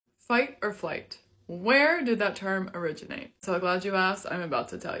Fight or flight? Where did that term originate? So glad you asked, I'm about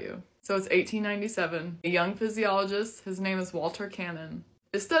to tell you. So it's 1897. A young physiologist, his name is Walter Cannon,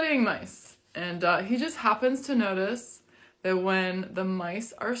 is studying mice. And he just happens to notice that when the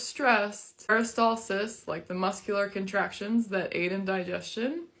mice are stressed, peristalsis, like the muscular contractions that aid in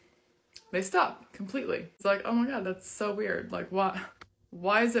digestion, they stop completely. It's like, oh my god, that's so weird. Like,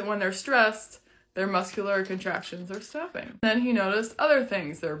 why is it when they're stressed, their muscular contractions are stopping? Then he noticed other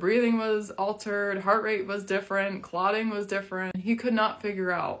things. Their breathing was altered, heart rate was different, clotting was different. He could not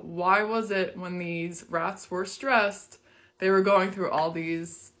figure out why was it when these rats were stressed, they were going through all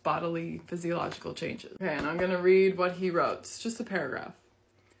these bodily physiological changes. Okay, and I'm gonna read what he wrote. It's just a paragraph.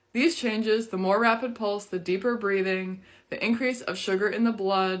 These changes, the more rapid pulse, the deeper breathing, the increase of sugar in the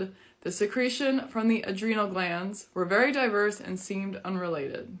blood, the secretion from the adrenal glands, were very diverse and seemed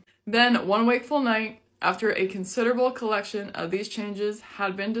unrelated. Then, one wakeful night, after a considerable collection of these changes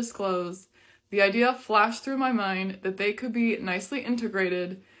had been disclosed, the idea flashed through my mind that they could be nicely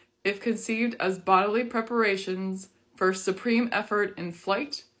integrated if conceived as bodily preparations for supreme effort in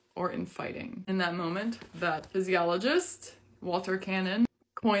flight or in fighting. In that moment, that physiologist, Walter Cannon,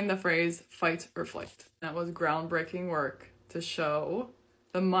 coined the phrase fight or flight. That was groundbreaking work to show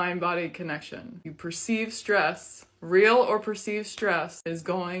the mind-body connection. You perceive stress, real or perceived stress, is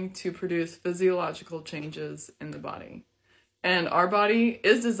going to produce physiological changes in the body. And our body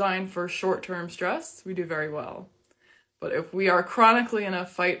is designed for short-term stress. We do very well. But if we are chronically in a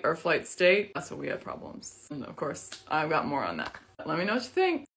fight or flight state, that's when we have problems. And of course, I've got more on that. Let me know what you think.